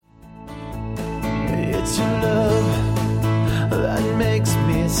It's your love that makes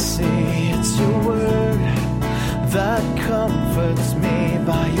me see. It's your word that comforts me.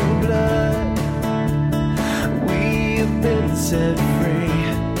 By your blood we have been set free.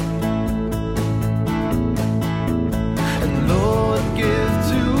 And Lord, give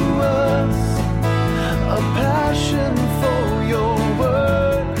to us a passion for your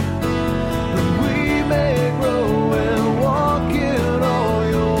word, that we may grow and walk in all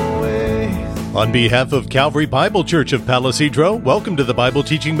your ways. On behalf of Calvary Bible Church of Palo Cedro, welcome to the Bible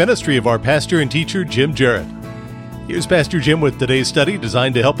teaching ministry of our pastor and teacher, Jim Jarrett. Here's Pastor Jim with today's study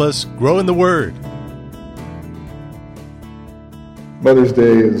designed to help us grow in the Word. Mother's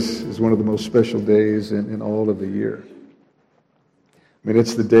Day is one of the most special days in all of the year. I mean,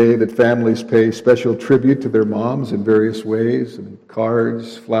 it's the day that families pay special tribute to their moms in various ways. I mean,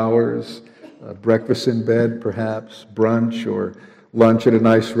 cards, flowers, breakfast in bed perhaps, brunch or lunch at a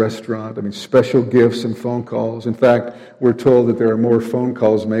nice restaurant. I mean, special gifts and phone calls. In fact, we're told that there are more phone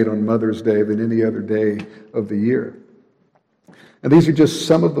calls made on Mother's Day than any other day of the year. And these are just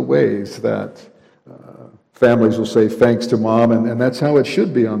some of the ways that families will say thanks to Mom, and that's how it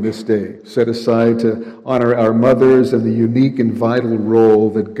should be on this day, set aside to honor our mothers and the unique and vital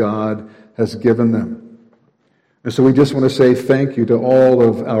role that God has given them. And so we just want to say thank you to all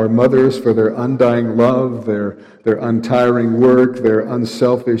of our mothers for their undying love, their untiring work, their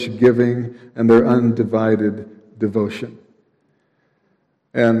unselfish giving, and their undivided devotion.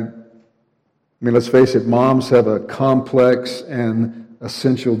 And I mean, let's face it, moms have a complex and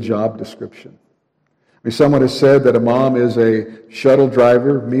essential job description. I mean, someone has said that a mom is a shuttle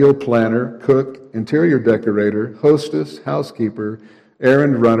driver, meal planner, cook, interior decorator, hostess, housekeeper,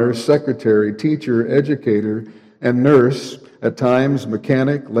 errand runner, secretary, teacher, educator, and nurse, at times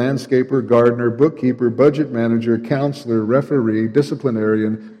mechanic, landscaper, gardener, bookkeeper, budget manager, counselor, referee,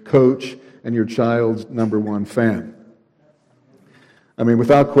 disciplinarian, coach, and your child's number one fan. I mean,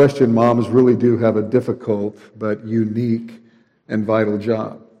 without question, moms really do have a difficult but unique and vital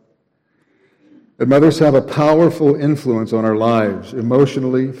job. And mothers have a powerful influence on our lives,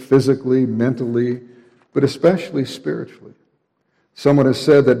 emotionally, physically, mentally, but especially spiritually. Someone has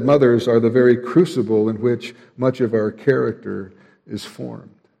said that mothers are the very crucible in which much of our character is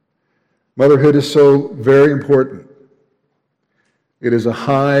formed. Motherhood is so very important. It is a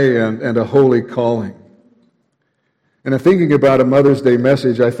high and a holy calling. And in thinking about a Mother's Day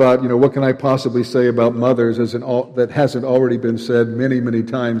message, I thought, what can I possibly say about mothers that hasn't already been said many, many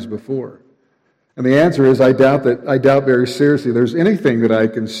times before? And the answer is, I doubt very seriously there's anything that I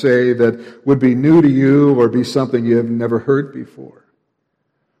can say that would be new to you or be something you have never heard before.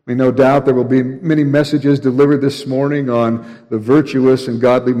 I mean, no doubt there will be many messages delivered this morning on the virtuous and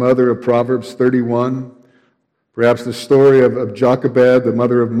godly mother of Proverbs 31. Perhaps the story of Jochebed, the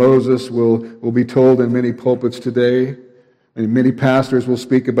mother of Moses, will be told in many pulpits today. And many pastors will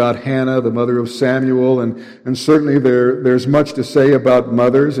speak about Hannah, the mother of Samuel, and certainly there's much to say about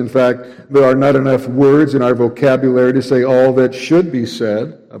mothers. In fact, there are not enough words in our vocabulary to say all that should be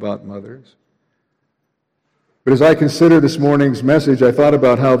said about mothers. But as I consider this morning's message, I thought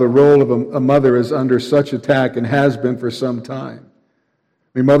about how the role of a mother is under such attack and has been for some time.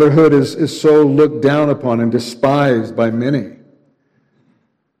 I mean, motherhood is so looked down upon and despised by many.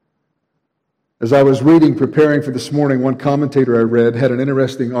 As I was preparing for this morning, one commentator I read had an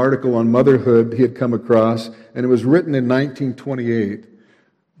interesting article on motherhood he had come across, and it was written in 1928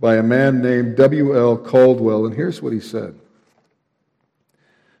 by a man named W.L. Caldwell, and here's what he said.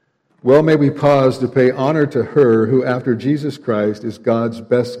 Well, may we pause to pay honor to her who, after Jesus Christ, is God's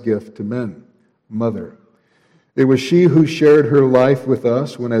best gift to men, Mother. It was she who shared her life with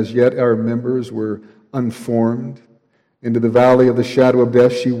us when as yet our members were unformed. Into the valley of the shadow of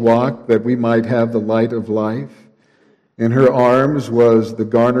death she walked, that we might have the light of life. In her arms was the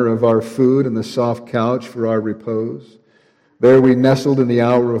garner of our food and the soft couch for our repose. There we nestled in the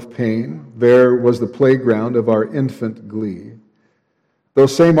hour of pain. There was the playground of our infant glee.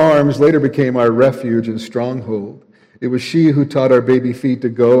 Those same arms later became our refuge and stronghold. It was she who taught our baby feet to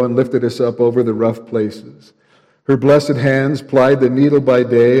go and lifted us up over the rough places. Her blessed hands plied the needle by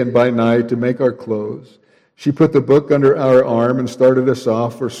day and by night to make our clothes. She put the book under our arm and started us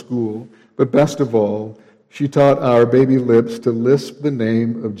off for school. But best of all, she taught our baby lips to lisp the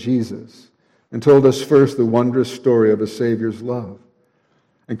name of Jesus and told us first the wondrous story of a Savior's love.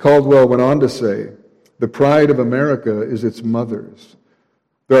 And Caldwell went on to say, the pride of America is its mothers.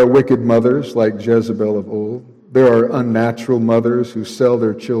 There are wicked mothers like Jezebel of old. There are unnatural mothers who sell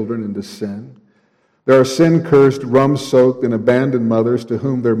their children into sin. There are sin-cursed, rum-soaked, and abandoned mothers to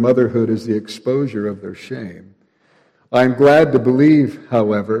whom their motherhood is the exposure of their shame. I am glad to believe,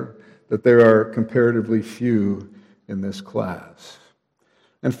 however, that there are comparatively few in this class.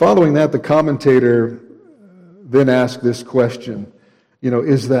 And following that, the commentator then asked this question,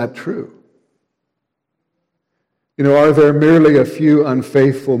 is that true? Are there merely a few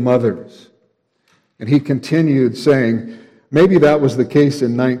unfaithful mothers? And he continued saying, maybe that was the case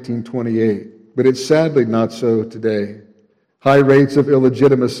in 1928, but it's sadly not so today. High rates of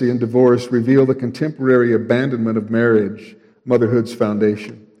illegitimacy and divorce reveal the contemporary abandonment of marriage, motherhood's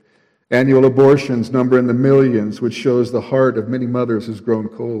foundation. Annual abortions number in the millions, which shows the heart of many mothers has grown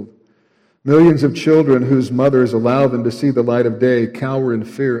cold. Millions of children whose mothers allow them to see the light of day cower in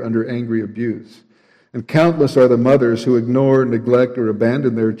fear under angry abuse. And countless are the mothers who ignore, neglect, or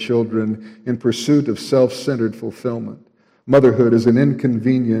abandon their children in pursuit of self-centered fulfillment. Motherhood is an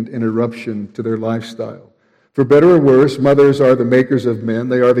inconvenient interruption to their lifestyle. For better or worse, mothers are the makers of men.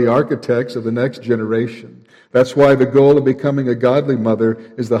 They are the architects of the next generation. That's why the goal of becoming a godly mother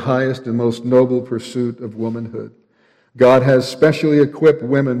is the highest and most noble pursuit of womanhood. God has specially equipped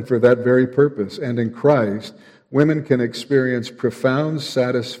women for that very purpose, and in Christ, women can experience profound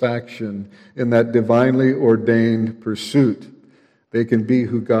satisfaction in that divinely ordained pursuit. They can be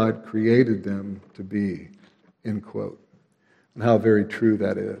who God created them to be, end quote. And how very true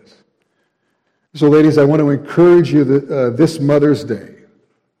that is. So, ladies, I want to encourage you this Mother's Day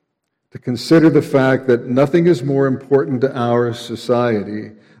to consider the fact that nothing is more important to our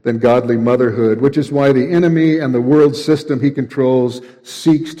society than godly motherhood, which is why the enemy and the world system he controls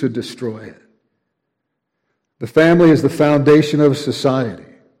seeks to destroy it. The family is the foundation of society.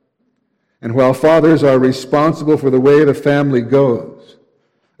 And while fathers are responsible for the way the family goes,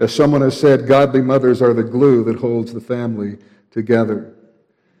 as someone has said, godly mothers are the glue that holds the family together.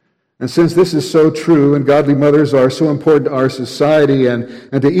 And since this is so true, and godly mothers are so important to our society and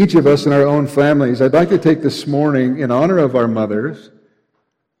to each of us in our own families, I'd like to take this morning, in honor of our mothers,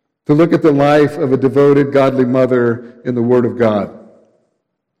 to look at the life of a devoted, godly mother in the Word of God.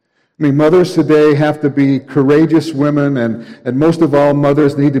 Mothers today have to be courageous women, and most of all,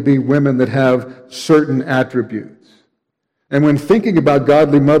 mothers need to be women that have certain attributes. And when thinking about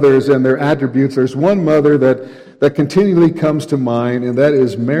godly mothers and their attributes, there's one mother that continually comes to mind, and that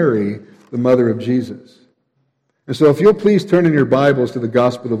is Mary, the mother of Jesus. And so if you'll please turn in your Bibles to the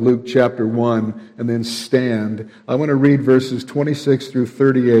Gospel of Luke chapter 1 and then stand, I want to read verses 26 through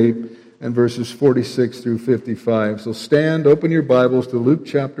 38 and verses 46 through 55. So stand, open your Bibles to Luke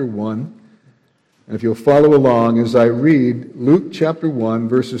chapter 1. And if you'll follow along as I read Luke chapter 1,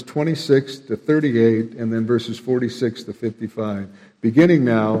 verses 26 to 38, and then verses 46 to 55. Beginning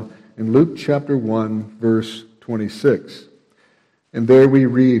now in Luke chapter 1, verse 26. And there we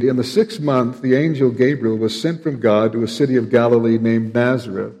read, in the 6th month, the angel Gabriel was sent from God to a city of Galilee named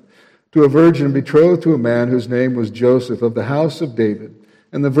Nazareth, to a virgin betrothed to a man whose name was Joseph, of the house of David.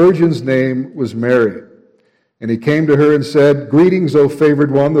 And the virgin's name was Mary. And he came to her and said, Greetings, O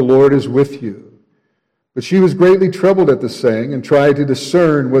favored one, the Lord is with you. But she was greatly troubled at the saying, and tried to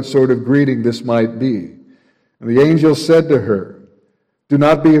discern what sort of greeting this might be. And the angel said to her, Do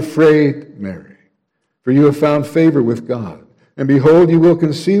not be afraid, Mary, for you have found favor with God. And behold, you will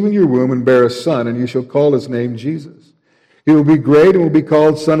conceive in your womb and bear a son, and you shall call his name Jesus. He will be great and will be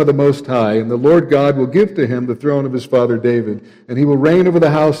called Son of the Most High, and the Lord God will give to him the throne of his father David, and he will reign over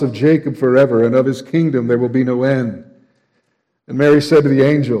the house of Jacob forever, and of his kingdom there will be no end. And Mary said to the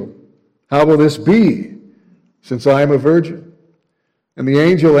angel, How will this be, since I am a virgin? And the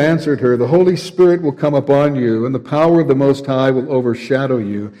angel answered her, The Holy Spirit will come upon you, and the power of the Most High will overshadow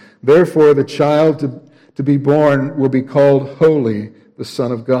you. Therefore the child to be born will be called Holy, the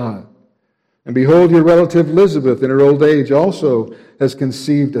Son of God. And behold, your relative Elizabeth in her old age also has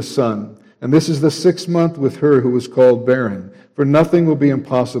conceived a son. And this is the 6th month with her who was called barren, for nothing will be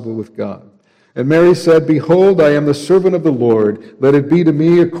impossible with God. And Mary said, Behold, I am the servant of the Lord. Let it be to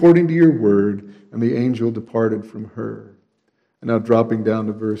me according to your word. And the angel departed from her. And now dropping down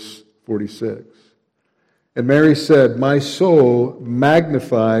to verse 46. And Mary said, My soul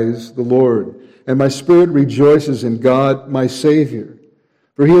magnifies the Lord, and my spirit rejoices in God my Savior.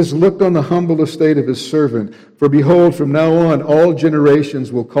 For he has looked on the humble estate of his servant. For behold, from now on all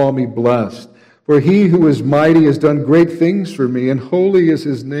generations will call me blessed. For he who is mighty has done great things for me, and holy is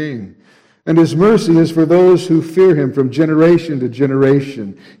his name. And his mercy is for those who fear him from generation to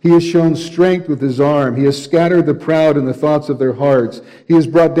generation. He has shown strength with his arm. He has scattered the proud in the thoughts of their hearts. He has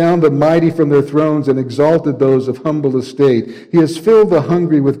brought down the mighty from their thrones and exalted those of humble estate. He has filled the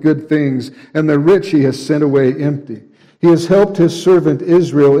hungry with good things, and the rich he has sent away empty. He has helped his servant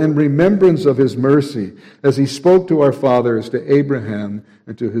Israel in remembrance of his mercy, as he spoke to our fathers, to Abraham,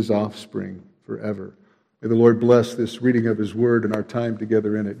 and to his offspring forever. May the Lord bless this reading of His Word and our time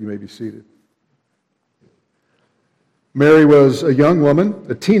together in it. You may be seated. Mary was a young woman,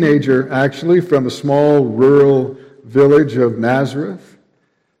 a teenager actually, from a small rural village of Nazareth.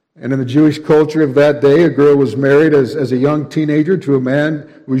 And in the Jewish culture of that day, a girl was married as a young teenager to a man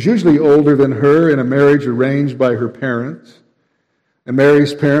who was usually older than her in a marriage arranged by her parents. And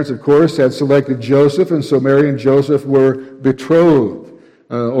Mary's parents, of course, had selected Joseph, and so Mary and Joseph were betrothed,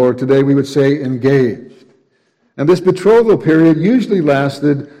 or today we would say engaged. And this betrothal period usually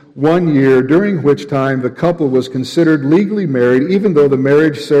lasted 1 year, during which time the couple was considered legally married, even though the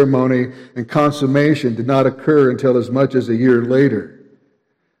marriage ceremony and consummation did not occur until as much as a year later.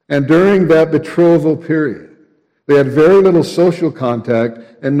 And during that betrothal period, they had very little social contact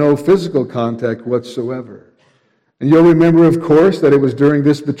and no physical contact whatsoever. And you'll remember, of course, that it was during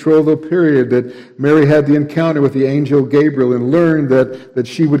this betrothal period that Mary had the encounter with the angel Gabriel and learned that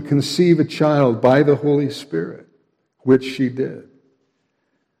she would conceive a child by the Holy Spirit, which she did.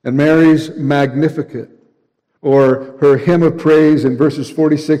 And Mary's Magnificat, or her hymn of praise in verses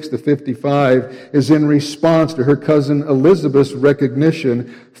 46 to 55, is in response to her cousin Elizabeth's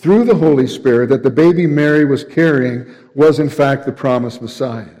recognition through the Holy Spirit that the baby Mary was carrying was in fact the promised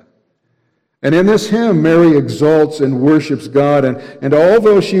Messiah. And in this hymn, Mary exalts and worships God. And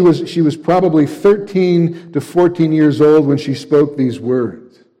although she was probably 13 to 14 years old when she spoke these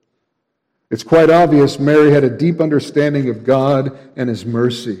words, it's quite obvious Mary had a deep understanding of God and His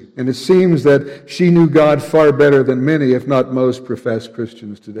mercy. And it seems that she knew God far better than many, if not most, professed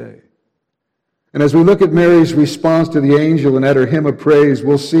Christians today. And as we look at Mary's response to the angel and at her hymn of praise,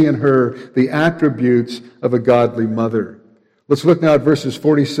 we'll see in her the attributes of a godly mother. Let's look now at verses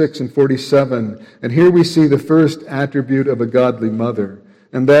 46 and 47. And here we see the first attribute of a godly mother.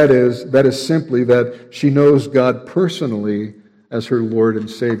 And that is simply that she knows God personally as her Lord and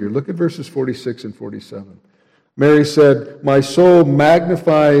Savior. Look at verses 46 and 47. Mary said, "My soul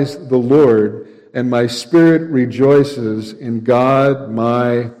magnifies the Lord, and my spirit rejoices in God,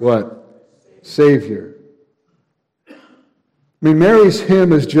 my," what? Savior. I mean, Mary's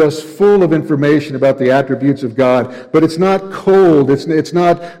hymn is just full of information about the attributes of God, but it's not cold. It's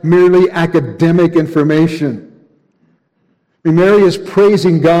not merely academic information. I mean, Mary is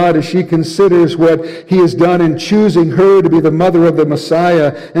praising God as she considers what He has done in choosing her to be the mother of the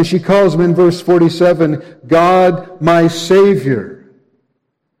Messiah. And she calls Him in verse 47, God, my Savior,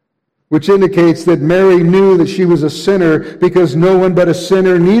 which indicates that Mary knew that she was a sinner because no one but a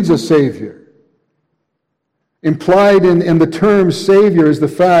sinner needs a Savior. Implied in the term Savior is the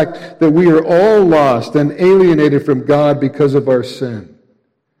fact that we are all lost and alienated from God because of our sin.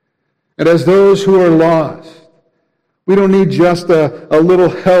 And as those who are lost, we don't need just a little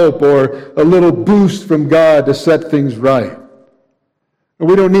help or a little boost from God to set things right.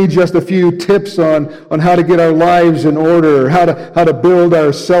 We don't need just a few tips on how to get our lives in order, or how to build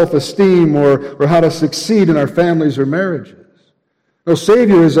our self-esteem, or how to succeed in our families or marriages. No,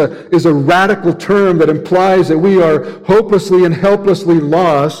 Savior is a radical term that implies that we are hopelessly and helplessly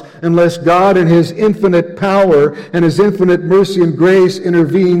lost unless God in His infinite power and His infinite mercy and grace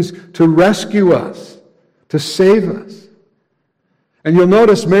intervenes to rescue us, to save us. And you'll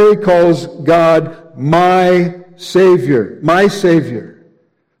notice Mary calls God my Savior, my Savior.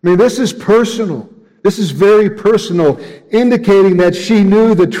 I mean, this is personal. This is very personal, indicating that she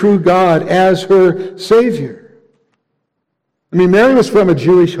knew the true God as her Savior. I mean, Mary was from a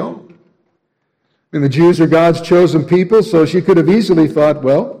Jewish home. And the Jews are God's chosen people, so she could have easily thought,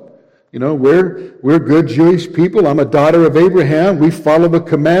 well, you know, we're good Jewish people. I'm a daughter of Abraham. We follow the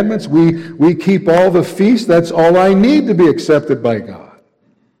commandments. We keep all the feasts. That's all I need to be accepted by God.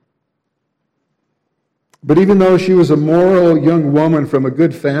 But even though she was a moral young woman from a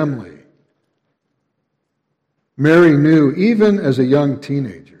good family, Mary knew, even as a young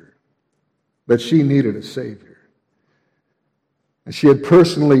teenager, that she needed a Savior. And she had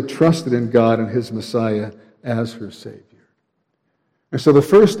personally trusted in God and His Messiah as her Savior. And so the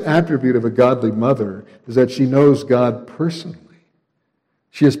first attribute of a godly mother is that she knows God personally.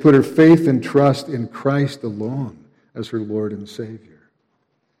 She has put her faith and trust in Christ alone as her Lord and Savior.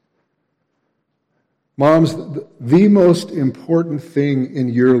 Moms, the most important thing in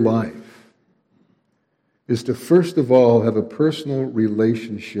your life is to first of all have a personal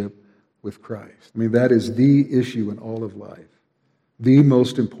relationship with Christ. I mean, that is the issue in all of life. The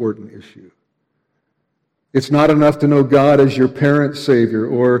most important issue. It's not enough to know God as your parent's Savior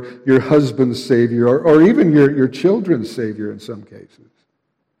or your husband's Savior or even your children's Savior in some cases.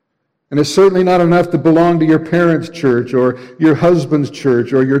 And it's certainly not enough to belong to your parents' church or your husband's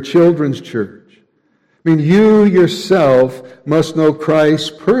church or your children's church. I mean, you yourself must know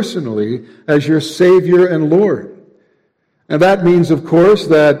Christ personally as your Savior and Lord. And that means, of course,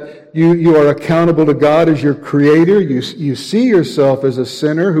 that you are accountable to God as your Creator. You see yourself as a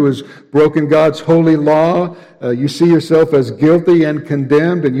sinner who has broken God's holy law. You see yourself as guilty and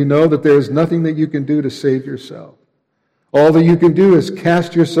condemned, and you know that there is nothing that you can do to save yourself. All that you can do is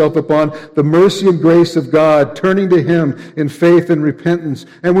cast yourself upon the mercy and grace of God, turning to Him in faith and repentance.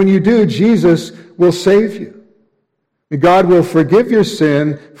 And when you do, Jesus will save you. God will forgive your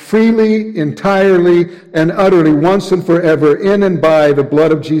sin freely, entirely, and utterly, once and forever, in and by the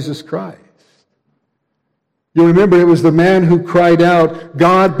blood of Jesus Christ. You remember it was the man who cried out,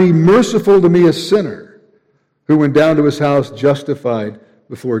 "God, be merciful to me, a sinner," who went down to his house justified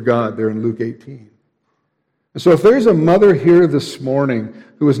before God, there in Luke 18. And so if there's a mother here this morning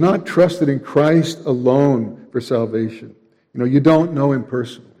who has not trusted in Christ alone for salvation, you don't know Him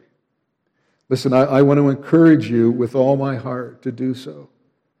personally. Listen, I want to encourage you with all my heart to do so.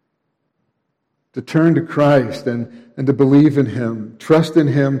 To turn to Christ and to believe in Him. Trust in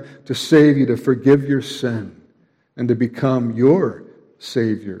Him to save you, to forgive your sin, and to become your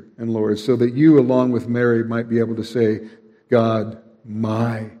Savior and Lord, so that you, along with Mary, might be able to say, "God,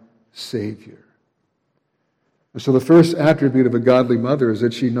 my Savior." And so the first attribute of a godly mother is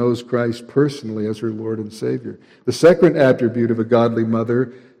that she knows Christ personally as her Lord and Savior. The second attribute of a godly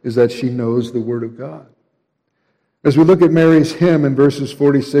mother is that she knows the Word of God. As we look at Mary's hymn in verses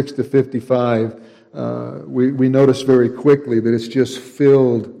 46 to 55, we notice very quickly that it's just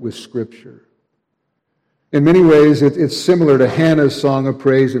filled with Scripture. In many ways, it's similar to Hannah's song of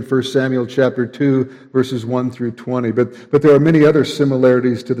praise in 1 Samuel chapter 2, verses 1 through 20. But there are many other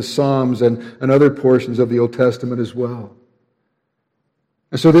similarities to the Psalms and other portions of the Old Testament as well.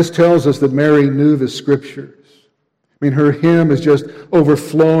 And so this tells us that Mary knew the Scriptures. I mean, her hymn is just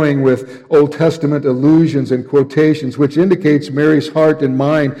overflowing with Old Testament allusions and quotations, which indicates Mary's heart and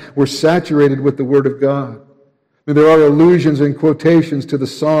mind were saturated with the Word of God. I mean, there are allusions and quotations to the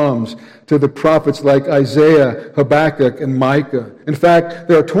Psalms, to the prophets like Isaiah, Habakkuk, and Micah. In fact,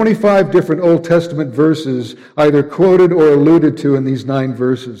 there are 25 different Old Testament verses either quoted or alluded to in these 9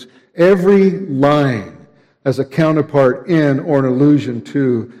 verses. Every line has a counterpart in or an allusion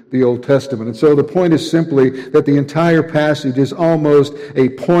to the Old Testament. And so the point is simply that the entire passage is almost a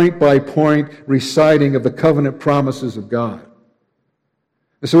point-by-point reciting of the covenant promises of God.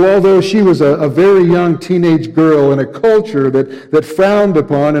 And so although she was a very young teenage girl in a culture that frowned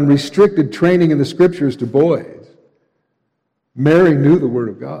upon and restricted training in the Scriptures to boys, Mary knew the Word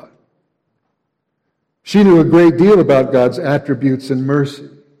of God. She knew a great deal about God's attributes and mercy.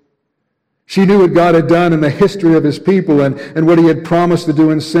 She knew what God had done in the history of His people and what He had promised to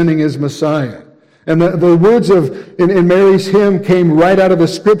do in sending His Messiah. And the words in Mary's hymn came right out of the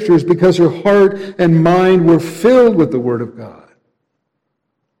Scriptures because her heart and mind were filled with the Word of God.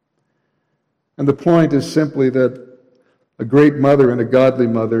 And the point is simply that a great mother and a godly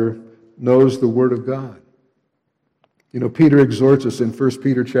mother knows the Word of God. Peter exhorts us in 1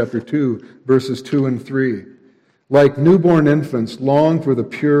 Peter chapter 2, verses 2 and 3. Like newborn infants, long for the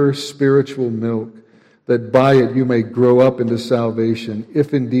pure spiritual milk, that by it you may grow up into salvation,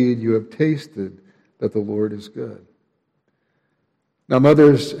 if indeed you have tasted that the Lord is good. Now,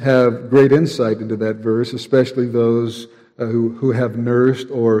 mothers have great insight into that verse, especially those who have nursed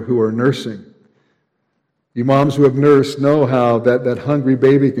or who are nursing. You moms who have nursed know how that hungry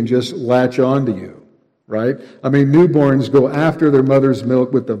baby can just latch onto you, right? I mean, newborns go after their mother's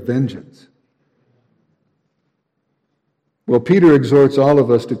milk with a vengeance. Well, Peter exhorts all of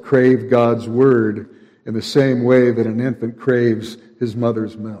us to crave God's Word in the same way that an infant craves his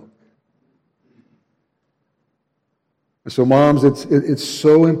mother's milk. And so, moms, it's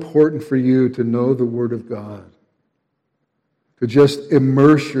so important for you to know the Word of God, to just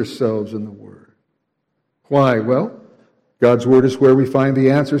immerse yourselves in the Word. Why? Well, God's Word is where we find the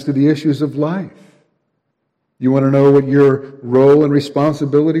answers to the issues of life. You want to know what your role and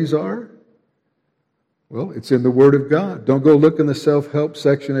responsibilities are? Well, it's in the Word of God. Don't go look in the self-help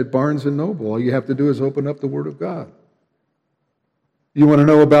section at Barnes & Noble. All you have to do is open up the Word of God. You want to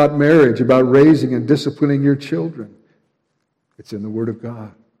know about marriage, about raising and disciplining your children. It's in the Word of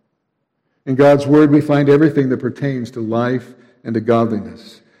God. In God's Word, we find everything that pertains to life and to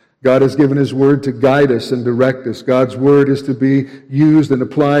godliness. God has given His Word to guide us and direct us. God's Word is to be used and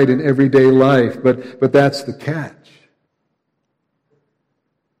applied in everyday life, but that's the catch.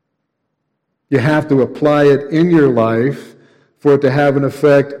 You have to apply it in your life for it to have an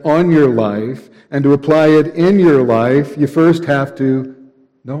effect on your life. And to apply it in your life, you first have to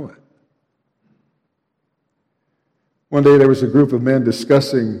know it. One day there was a group of men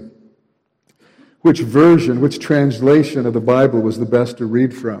discussing which version, which translation of the Bible was the best to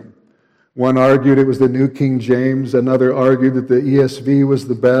read from. One argued it was the New King James. Another argued that the ESV was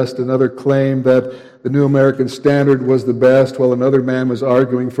the best. Another claimed that the New American Standard was the best, while another man was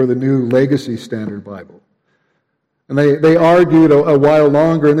arguing for the New Legacy Standard Bible. And they argued a while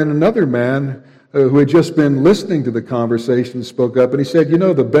longer, and then another man who had just been listening to the conversation spoke up, and he said,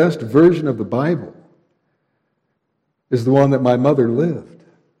 the best version of the Bible is the one that my mother lived.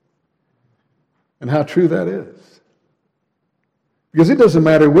 And how true that is. Because it doesn't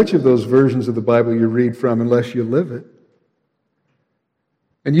matter which of those versions of the Bible you read from unless you live it.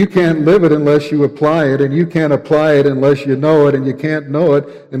 And you can't live it unless you apply it, and you can't apply it unless you know it, and you can't know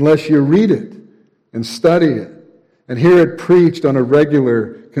it unless you read it and study it and hear it preached on a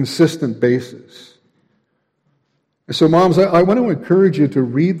regular, consistent basis. And so, moms, I want to encourage you to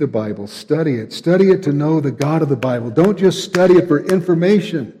read the Bible, study it to know the God of the Bible. Don't just study it for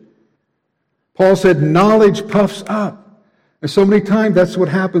information. Paul said, knowledge puffs up. And so many times that's what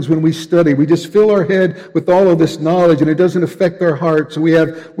happens when we study. We just fill our head with all of this knowledge and it doesn't affect our heart. So we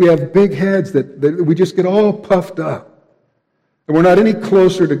have big heads that we just get all puffed up. And we're not any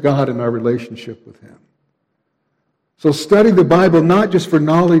closer to God in our relationship with Him. So study the Bible not just for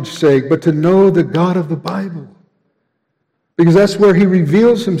knowledge's sake, but to know the God of the Bible. Because that's where He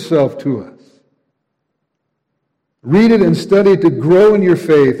reveals Himself to us. Read it and study it to grow in your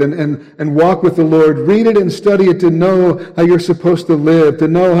faith and walk with the Lord. Read it and study it to know how you're supposed to live, to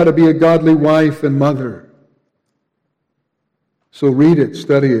know how to be a godly wife and mother. So read it,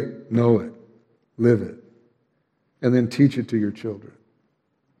 study it, know it, live it, and then teach it to your children.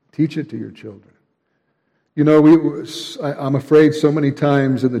 Teach it to your children. I'm afraid so many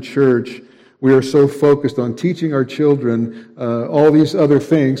times in the church we are so focused on teaching our children all these other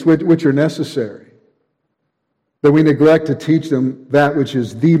things which are necessary, that we neglect to teach them that which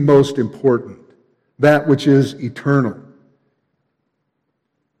is the most important, that which is eternal.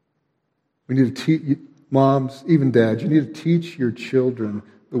 We need to teach, moms, even dads, you need to teach your children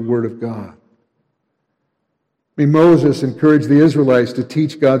the Word of God. Moses encouraged the Israelites to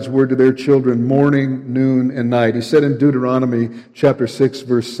teach God's Word to their children morning, noon, and night. He said in Deuteronomy chapter 6,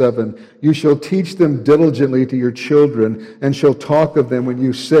 verse 7, "You shall teach them diligently to your children, and shall talk of them when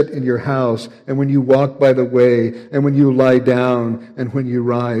you sit in your house, and when you walk by the way, and when you lie down, and when you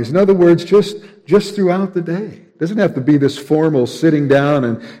rise." In other words, just throughout the day. It doesn't have to be this formal sitting down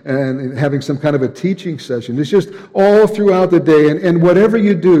and having some kind of a teaching session. It's just all throughout the day. And whatever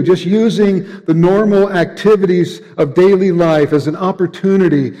you do, just using the normal activities of daily life as an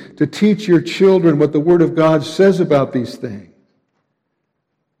opportunity to teach your children what the Word of God says about these things.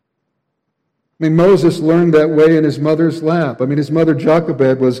 Moses learned that way in his mother's lap. His mother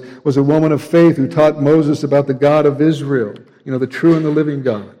Jochebed was a woman of faith who taught Moses about the God of Israel, the true and the living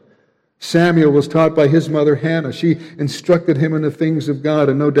God. Samuel was taught by his mother Hannah. She instructed him in the things of God,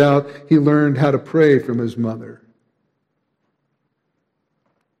 and no doubt he learned how to pray from his mother.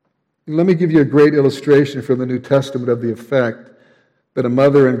 And let me give you a great illustration from the New Testament of the effect that a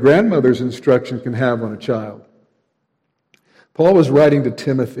mother and grandmother's instruction can have on a child. Paul was writing to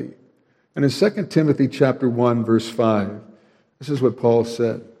Timothy, and in 2 Timothy chapter 1, verse 5, this is what Paul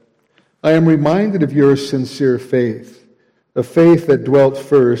said, "I am reminded of your sincere faith, a faith that dwelt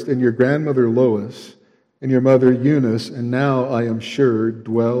first in your grandmother Lois and your mother Eunice, and now, I am sure,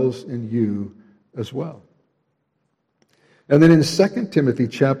 dwells in you as well." And then in 2 Timothy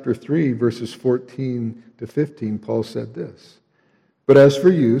chapter 3, verses 14 to 15, Paul said this, "But as for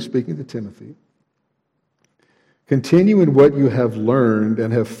you," speaking to Timothy, "continue in what you have learned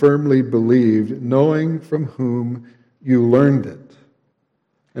and have firmly believed, knowing from whom you learned it,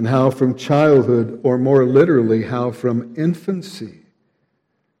 and how from childhood, or more literally, how from infancy,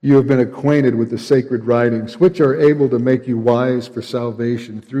 you have been acquainted with the sacred writings, which are able to make you wise for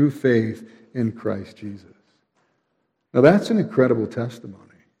salvation through faith in Christ Jesus." Now that's an incredible testimony.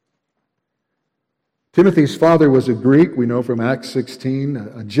 Timothy's father was a Greek, we know from Acts 16,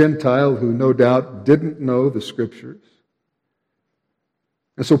 a Gentile who no doubt didn't know the Scriptures.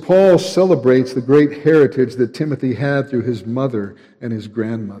 And so Paul celebrates the great heritage that Timothy had through his mother and his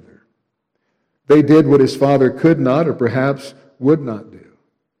grandmother. They did what his father could not, or perhaps would not do.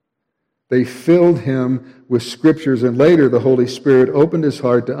 They filled him with Scriptures, and later the Holy Spirit opened his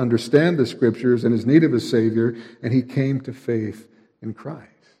heart to understand the Scriptures and his need of a Savior, and he came to faith in Christ.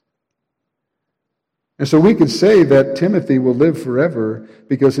 And so we could say that Timothy will live forever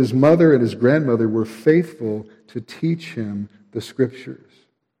because his mother and his grandmother were faithful to teach him the Scriptures.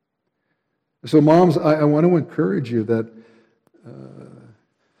 So moms, I want to encourage you that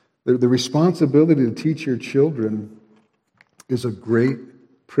the responsibility to teach your children is a great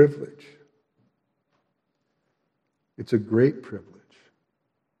privilege. It's a great privilege.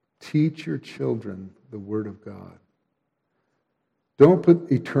 Teach your children the Word of God. Don't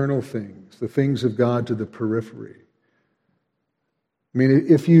put eternal things, the things of God, to the periphery. I mean,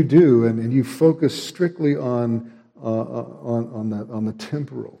 if you do, and you focus strictly on the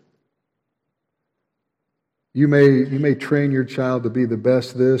temporal, you may train your child to be the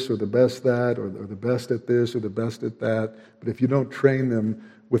best this or the best that or the best at this or the best at that, but if you don't train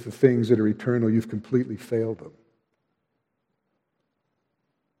them with the things that are eternal, you've completely failed them.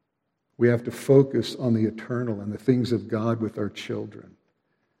 We have to focus on the eternal and the things of God with our children.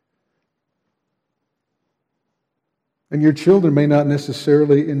 And your children may not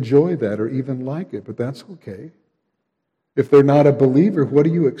necessarily enjoy that or even like it, but that's okay. If they're not a believer, what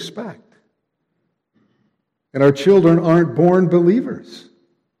do you expect? And our children aren't born believers.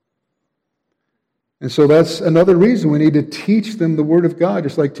 And so that's another reason we need to teach them the Word of God,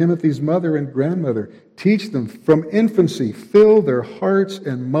 just like Timothy's mother and grandmother. Teach them from infancy. Fill their hearts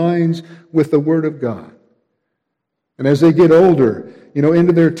and minds with the Word of God. And as they get older,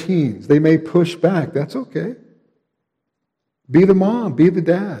 into their teens, they may push back. That's okay. Be the mom, be the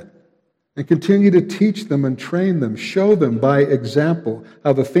dad. And continue to teach them and train them. Show them by example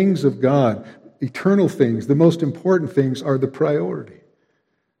how the things of God, eternal things, the most important things, are the priority.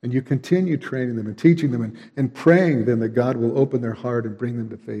 And you continue training them and teaching them and praying then that God will open their heart and bring them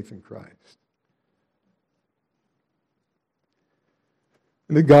to faith in Christ.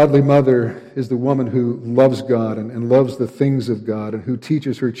 And the godly mother is the woman who loves God and loves the things of God and who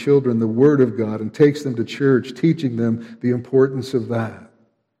teaches her children the Word of God and takes them to church, teaching them the importance of that.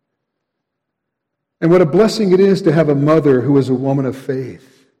 And what a blessing it is to have a mother who is a woman of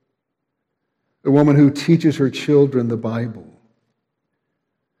faith, a woman who teaches her children the Bible.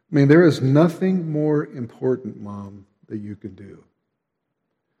 I mean, there is nothing more important, Mom, that you can do.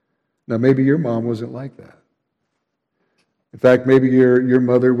 Now, maybe your mom wasn't like that. In fact, maybe your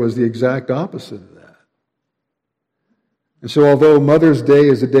mother was the exact opposite of that. And so although Mother's Day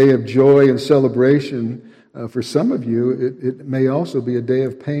is a day of joy and celebration, for some of you, it may also be a day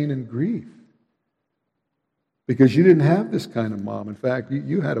of pain and grief. Because you didn't have this kind of mom. In fact,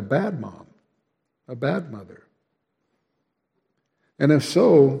 you had a bad mom, a bad mother. And if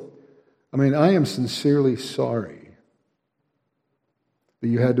so, I am sincerely sorry that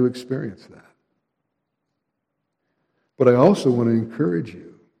you had to experience that. But I also want to encourage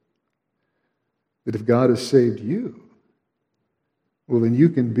you that if God has saved you, well, then you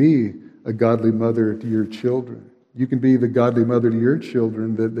can be a godly mother to your children. You can be the godly mother to your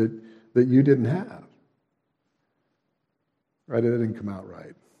children that you didn't have. Right? That didn't come out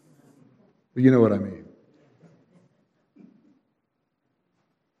right. But you know what I mean.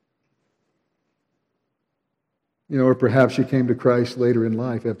 Or perhaps you came to Christ later in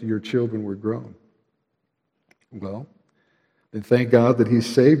life after your children were grown. Well, then thank God that He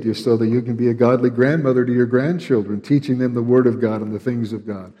saved you so that you can be a godly grandmother to your grandchildren, teaching them the Word of God and the things of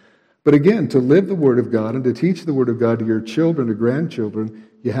God. But again, to live the Word of God and to teach the Word of God to your children or grandchildren,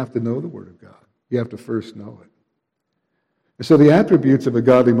 you have to know the Word of God. You have to first know it. And so the attributes of a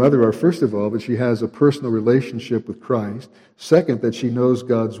godly mother are, first of all, that she has a personal relationship with Christ. Second, that she knows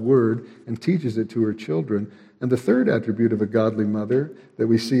God's Word and teaches it to her children. And the third attribute of a godly mother that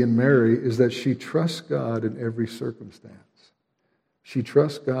we see in Mary is that she trusts God in every circumstance. She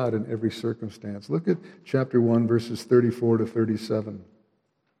trusts God in every circumstance. Look at chapter 1, verses 34 to 37.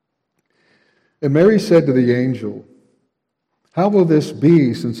 And Mary said to the angel, "How will this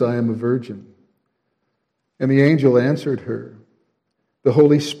be, since I am a virgin?" And the angel answered her, "The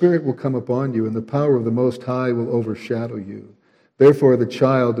Holy Spirit will come upon you, and the power of the Most High will overshadow you. Therefore the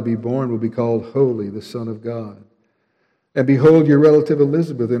child to be born will be called Holy, the Son of God. And behold, your relative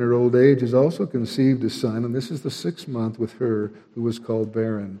Elizabeth in her old age has also conceived a son, and this is the 6th month with her who was called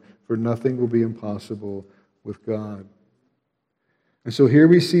barren, for nothing will be impossible with God." And so here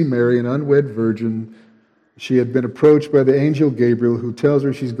we see Mary, an unwed virgin. She had been approached by the angel Gabriel, who tells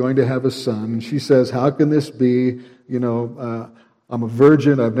her she's going to have a son. And she says, "How can this be? I'm a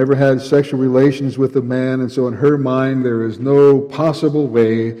virgin. I've never had sexual relations with a man." And so in her mind, there is no possible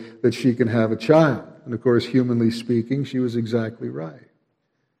way that she can have a child. And of course, humanly speaking, she was exactly right.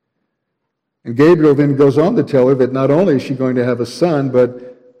 And Gabriel then goes on to tell her that not only is she going to have a son,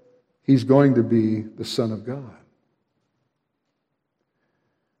 but he's going to be the Son of God.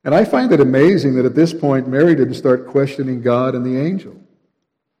 And I find it amazing that at this point, Mary didn't start questioning God and the angel.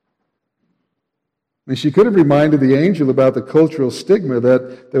 She could have reminded the angel about the cultural stigma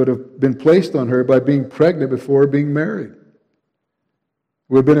that would have been placed on her by being pregnant before being married. It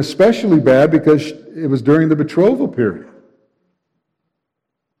would have been especially bad because it was during the betrothal period.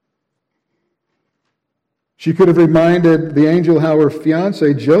 She could have reminded the angel how her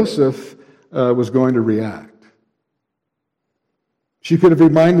fiancé, Joseph, was going to react. She could have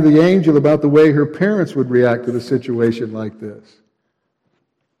reminded the angel about the way her parents would react to a situation like this.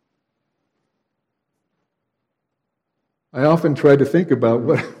 I often try to think about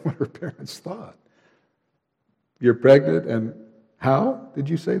what her parents thought. You're pregnant, and how did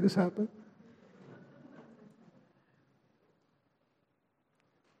you say this happened?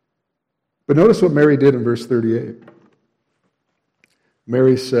 But notice what Mary did in verse 38.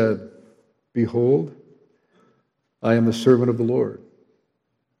 Mary said, "Behold, I am the servant of the Lord.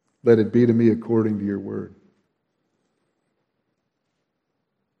 Let it be to me according to your word."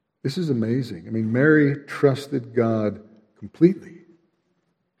 This is amazing. I mean, Mary trusted God completely.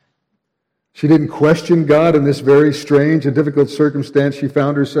 She didn't question God in this very strange and difficult circumstance she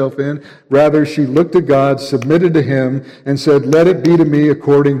found herself in. Rather, she looked to God, submitted to Him, and said, "Let it be to me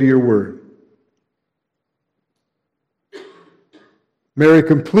according to your word." Mary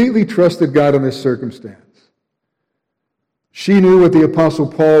completely trusted God in this circumstance. She knew what the Apostle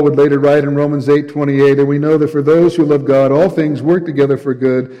Paul would later write in Romans 8:28, and we know that for those who love God, all things work together for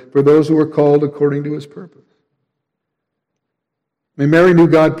good, for those who are called according to His purpose. I mean, Mary knew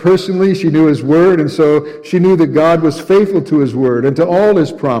God personally, she knew His Word, and so she knew that God was faithful to His Word and to all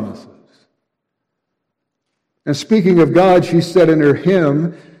His promises. And speaking of God, she said in her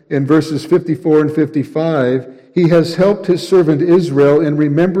hymn in verses 54 and 55, "He has helped His servant Israel in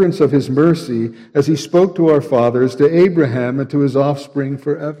remembrance of His mercy, as He spoke to our fathers, to Abraham, and to his offspring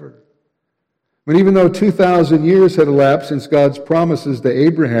forever." I mean, even though 2,000 years had elapsed since God's promises to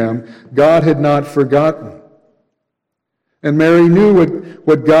Abraham, God had not forgotten. And Mary knew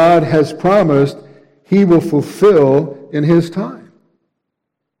what God has promised, He will fulfill in His time.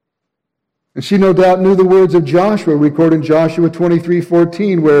 And she no doubt knew the words of Joshua, recorded in Joshua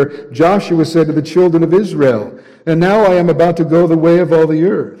 23:14, where Joshua said to the children of Israel, "And now I am about to go the way of all the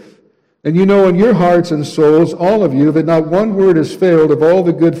earth. And you know in your hearts and souls, all of you, that not one word has failed of all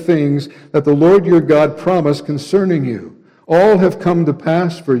the good things that the Lord your God promised concerning you. All have come to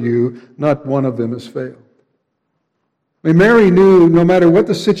pass for you, not one of them has failed." I mean, Mary knew no matter what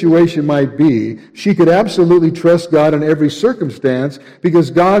the situation might be, she could absolutely trust God in every circumstance because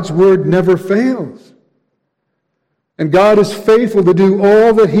God's word never fails. And God is faithful to do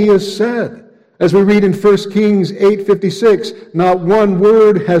all that He has said. As we read in 1 Kings 8:56, not one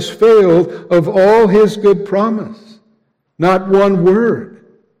word has failed of all His good promise. Not one word.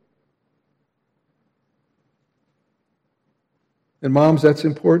 And moms, that's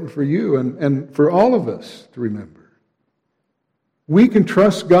important for you and for all of us to remember. We can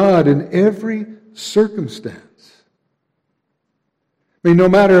trust God in every circumstance. I mean, no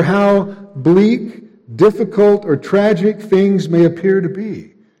matter how bleak, difficult, or tragic things may appear to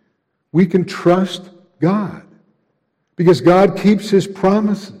be, we can trust God because God keeps His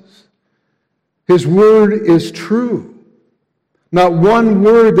promises. His word is true. Not one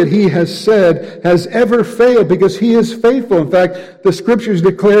word that He has said has ever failed because He is faithful. In fact, the Scriptures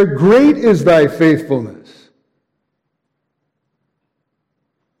declare, "Great is thy faithfulness."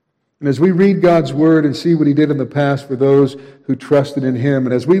 And as we read God's Word and see what He did in the past for those who trusted in Him,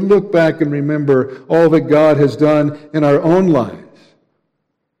 and as we look back and remember all that God has done in our own lives,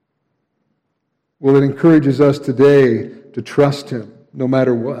 well, it encourages us today to trust Him no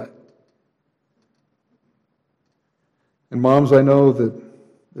matter what. And moms, I know that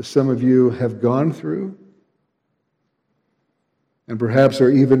some of you have gone through, and perhaps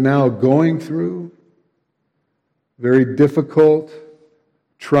are even now going through, very difficult,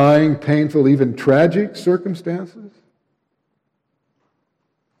 trying, painful, even tragic circumstances.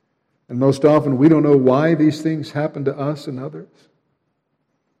 And most often we don't know why these things happen to us and others.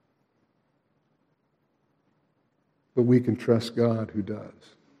 But we can trust God who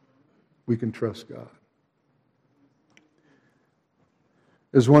does. We can trust God.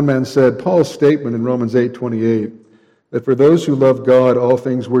 As one man said, Paul's statement in Romans 8:28, that for those who love God, all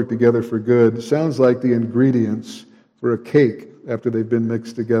things work together for good, sounds like the ingredients for a cake after they've been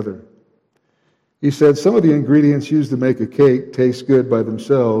mixed together. He said, some of the ingredients used to make a cake taste good by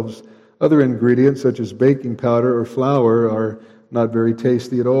themselves. Other ingredients, such as baking powder or flour, are not very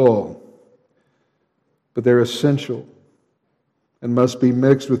tasty at all. But they're essential and must be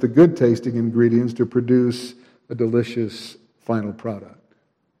mixed with the good-tasting ingredients to produce a delicious final product.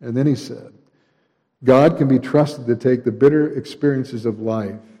 And then he said, God can be trusted to take the bitter experiences of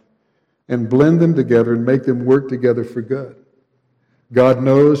life and blend them together and make them work together for good. God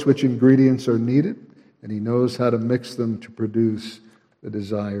knows which ingredients are needed, and He knows how to mix them to produce the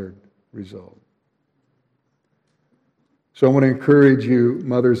desired result. So I want to encourage you,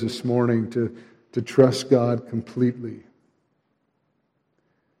 mothers, this morning to to trust God completely.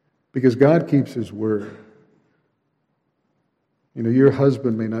 Because God keeps His word. You know, your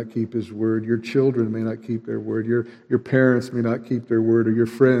husband may not keep his word. Your children may not keep their word. Your parents may not keep their word, or your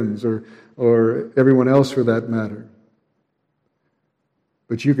friends, or everyone else for that matter.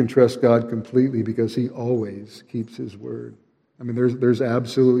 But you can trust God completely because He always keeps His word. I mean, there's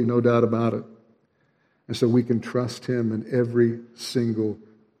absolutely no doubt about it. And so we can trust Him in every single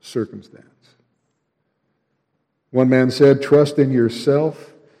circumstance. One man said, "Trust in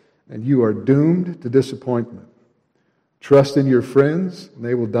yourself, and you are doomed to disappointment. Trust in your friends, and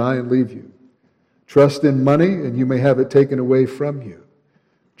they will die and leave you. Trust in money, and you may have it taken away from you.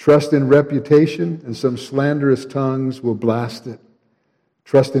 Trust in reputation, and some slanderous tongues will blast it.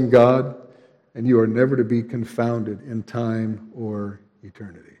 Trust in God, and you are never to be confounded in time or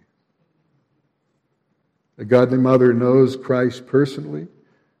eternity." A godly mother knows Christ personally.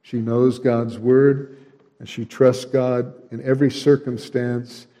 She knows God's word, and she trusts God in every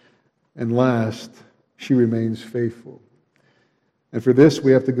circumstance. And last, she remains faithful. And for this,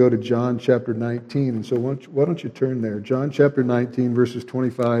 we have to go to John chapter 19. And so why don't you turn there? John chapter 19, verses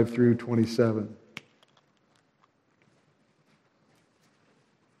 25 through 27.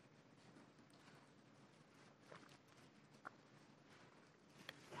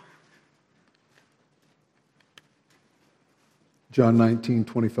 John 19,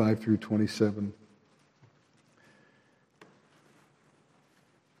 25 through 27.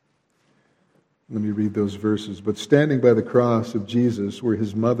 Let me read those verses. "But standing by the cross of Jesus were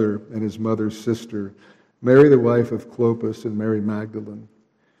His mother and His mother's sister, Mary the wife of Clopas and Mary Magdalene.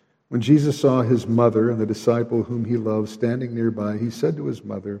 When Jesus saw His mother and the disciple whom He loved standing nearby, He said to His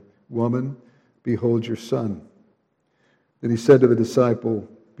mother, 'Woman, behold your son.' Then He said to the disciple,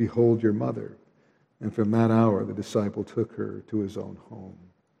 'Behold your mother.' And from that hour the disciple took her to his own home."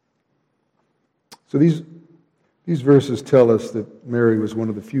 So these verses tell us that Mary was one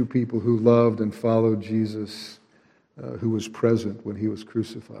of the few people who loved and followed Jesus, who was present when He was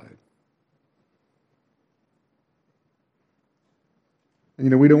crucified. And you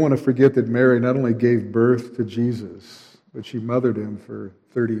know, we don't want to forget that Mary not only gave birth to Jesus, but she mothered Him for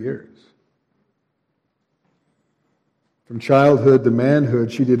 30 years. From childhood to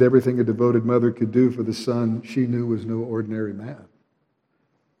manhood, she did everything a devoted mother could do for the son she knew was no ordinary man.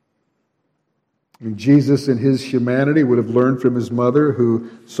 I mean, Jesus in His humanity would have learned from His mother, who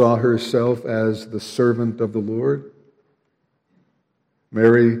saw herself as the servant of the Lord.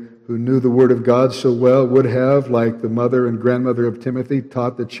 Mary, who knew the Word of God so well, would have, like the mother and grandmother of Timothy,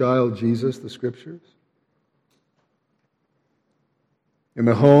 taught the child Jesus the Scriptures. In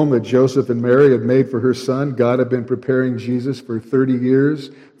the home that Joseph and Mary had made for her son, God had been preparing Jesus for 30 years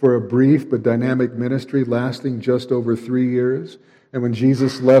for a brief but dynamic ministry lasting just over 3 years. And when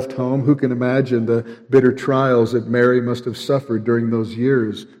Jesus left home, who can imagine the bitter trials that Mary must have suffered during those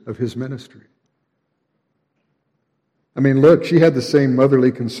years of His ministry? I mean, look, she had the same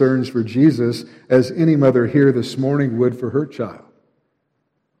motherly concerns for Jesus as any mother here this morning would for her child.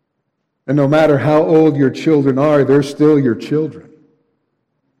 And no matter how old your children are, they're still your children.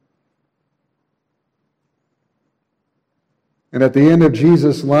 And at the end of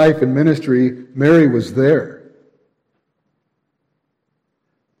Jesus' life and ministry, Mary was there.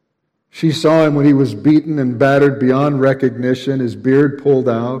 She saw Him when He was beaten and battered beyond recognition, His beard pulled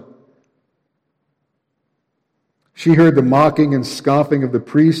out. She heard the mocking and scoffing of the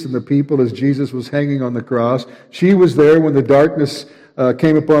priests and the people as Jesus was hanging on the cross. She was there when the darkness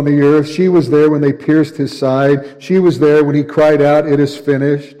came upon the earth. She was there when they pierced His side. She was there when He cried out, "It is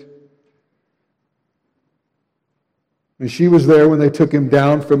finished." And she was there when they took Him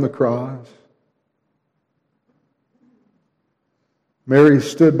down from the cross. Mary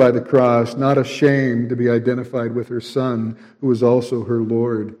stood by the cross, not ashamed to be identified with her Son, who was also her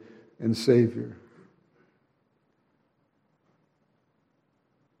Lord and Savior.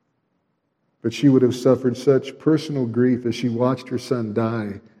 But she would have suffered such personal grief as she watched her Son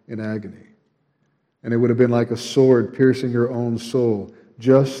die in agony. And it would have been like a sword piercing her own soul,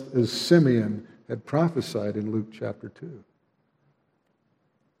 just as Simeon had prophesied in Luke chapter 2.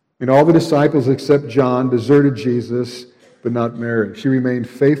 And all the disciples except John deserted Jesus, but not Mary. She remained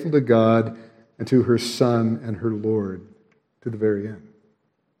faithful to God and to her Son and her Lord to the very end.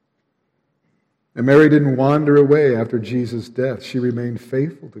 And Mary didn't wander away after Jesus' death. She remained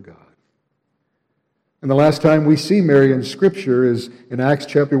faithful to God. And the last time we see Mary in Scripture is in Acts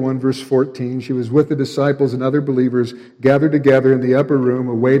chapter 1, verse 14. She was with the disciples and other believers gathered together in the upper room,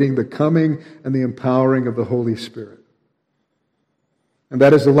 awaiting the coming and the empowering of the Holy Spirit. And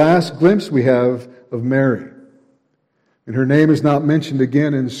that is the last glimpse we have of Mary. And her name is not mentioned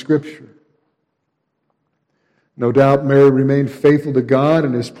again in Scripture. No doubt Mary remained faithful to God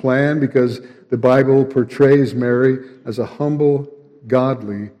and His plan because the Bible portrays Mary as a humble,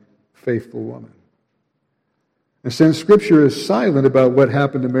 godly, faithful woman. And since Scripture is silent about what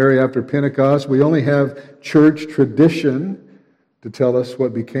happened to Mary after Pentecost, we only have church tradition to tell us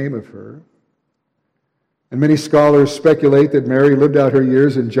what became of her. And many scholars speculate that Mary lived out her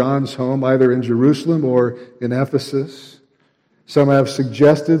years in John's home, either in Jerusalem or in Ephesus. Some have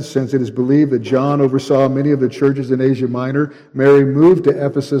suggested, since it is believed that John oversaw many of the churches in Asia Minor, Mary moved to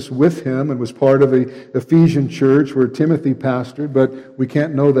Ephesus with him and was part of the Ephesian church where Timothy pastored, but we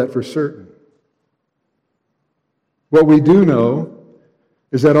can't know that for certain. What we do know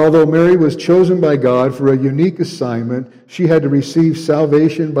is that although Mary was chosen by God for a unique assignment, she had to receive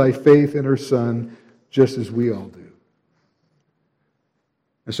salvation by faith in her Son, just as we all do.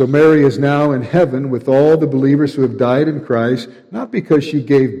 And so Mary is now in heaven with all the believers who have died in Christ, not because she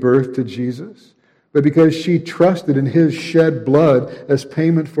gave birth to Jesus, but because she trusted in His shed blood as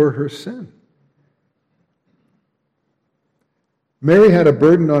payment for her sin. Mary had a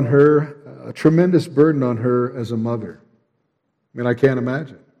burden on her, a tremendous burden on her as a mother. I mean, I can't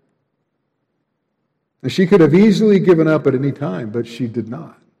imagine. And she could have easily given up at any time, but she did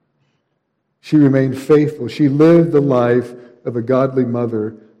not. She remained faithful. She lived the life of a godly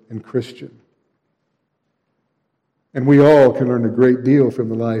mother and Christian. And we all can learn a great deal from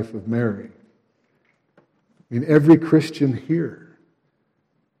the life of Mary. I mean, every Christian here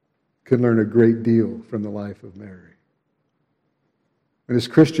can learn a great deal from the life of Mary. And as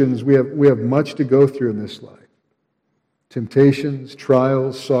Christians, we have much to go through in this life. Temptations,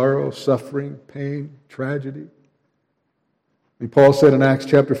 trials, sorrow, suffering, pain, tragedy. And Paul said in Acts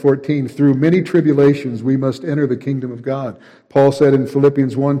chapter 14, through many tribulations we must enter the kingdom of God. Paul said in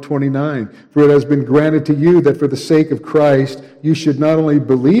Philippians 1:29, for it has been granted to you that for the sake of Christ you should not only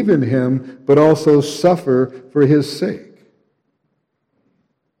believe in Him, but also suffer for His sake.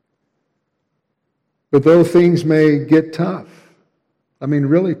 But though things may get tough, I mean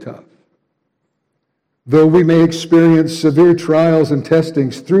really tough, though we may experience severe trials and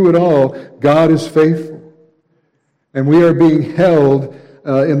testings, through it all, God is faithful. And we are being held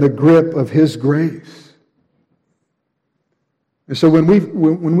in the grip of His grace. And so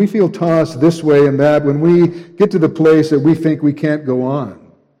when we feel tossed this way and that, when we get to the place that we think we can't go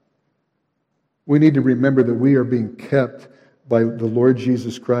on, we need to remember that we are being kept by the Lord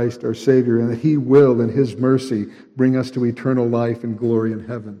Jesus Christ, our Savior, and that He will, in His mercy, bring us to eternal life and glory in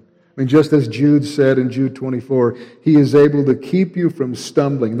heaven. I mean, just as Jude said in Jude 24, He is able to keep you from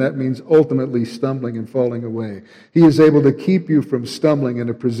stumbling. That means ultimately stumbling and falling away. He is able to keep you from stumbling and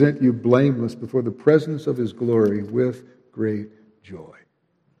to present you blameless before the presence of His glory with great joy.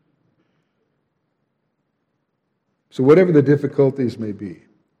 So whatever the difficulties may be,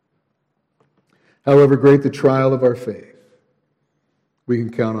 however great the trial of our faith, we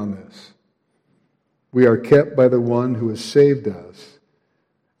can count on this. We are kept by the one who has saved us,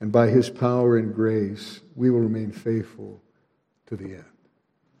 and by His power and grace, we will remain faithful to the end.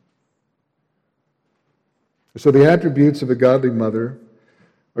 So the attributes of a godly mother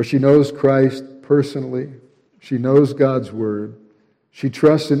are she knows Christ personally, she knows God's Word, she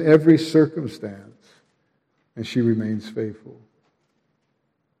trusts in every circumstance, and she remains faithful.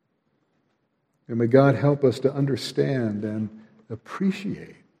 And may God help us to understand and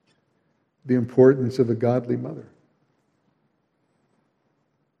appreciate the importance of a godly mother.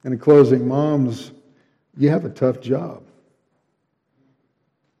 And in closing, moms, you have a tough job.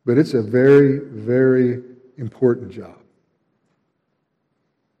 But it's a very, very important job.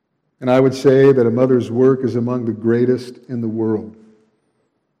 And I would say that a mother's work is among the greatest in the world.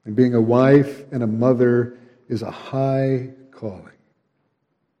 And being a wife and a mother is a high calling.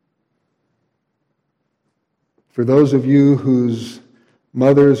 For those of you whose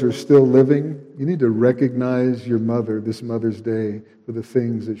mothers are still living, you need to recognize your mother this Mother's Day for the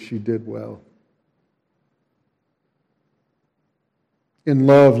things that she did well. In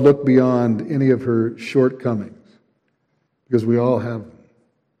love, look beyond any of her shortcomings, because we all have them.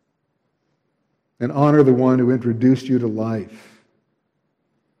 And honor the one who introduced you to life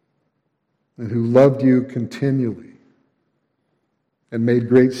and who loved you continually and made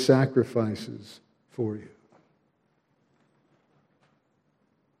great sacrifices for you.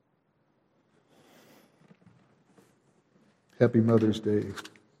 Happy Mother's Day,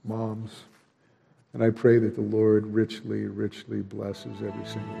 moms. And I pray that the Lord richly, richly blesses every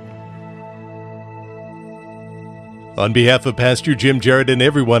single one. On behalf of Pastor Jim Jarrett and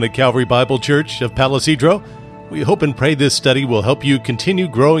everyone at Calvary Bible Church of Palo Cedro, we hope and pray this study will help you continue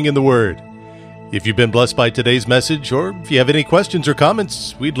growing in the Word. If you've been blessed by today's message, or if you have any questions or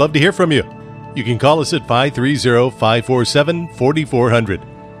comments, we'd love to hear from you. You can call us at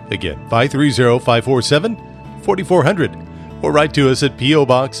 530-547-4400. Again, 530-547-4400. Or write to us at P.O.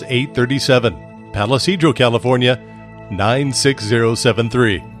 Box 837, Palo Cedro, California,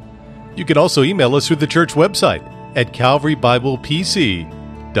 96073. You can also email us through the church website at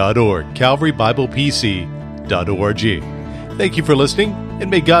calvarybiblepc.org, calvarybiblepc.org. Thank you for listening, and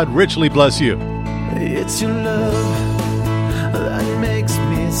may God richly bless you. It's your love that makes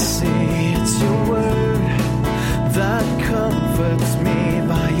me see. It's your word that comforts me.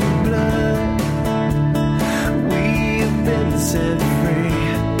 By your blood we've been set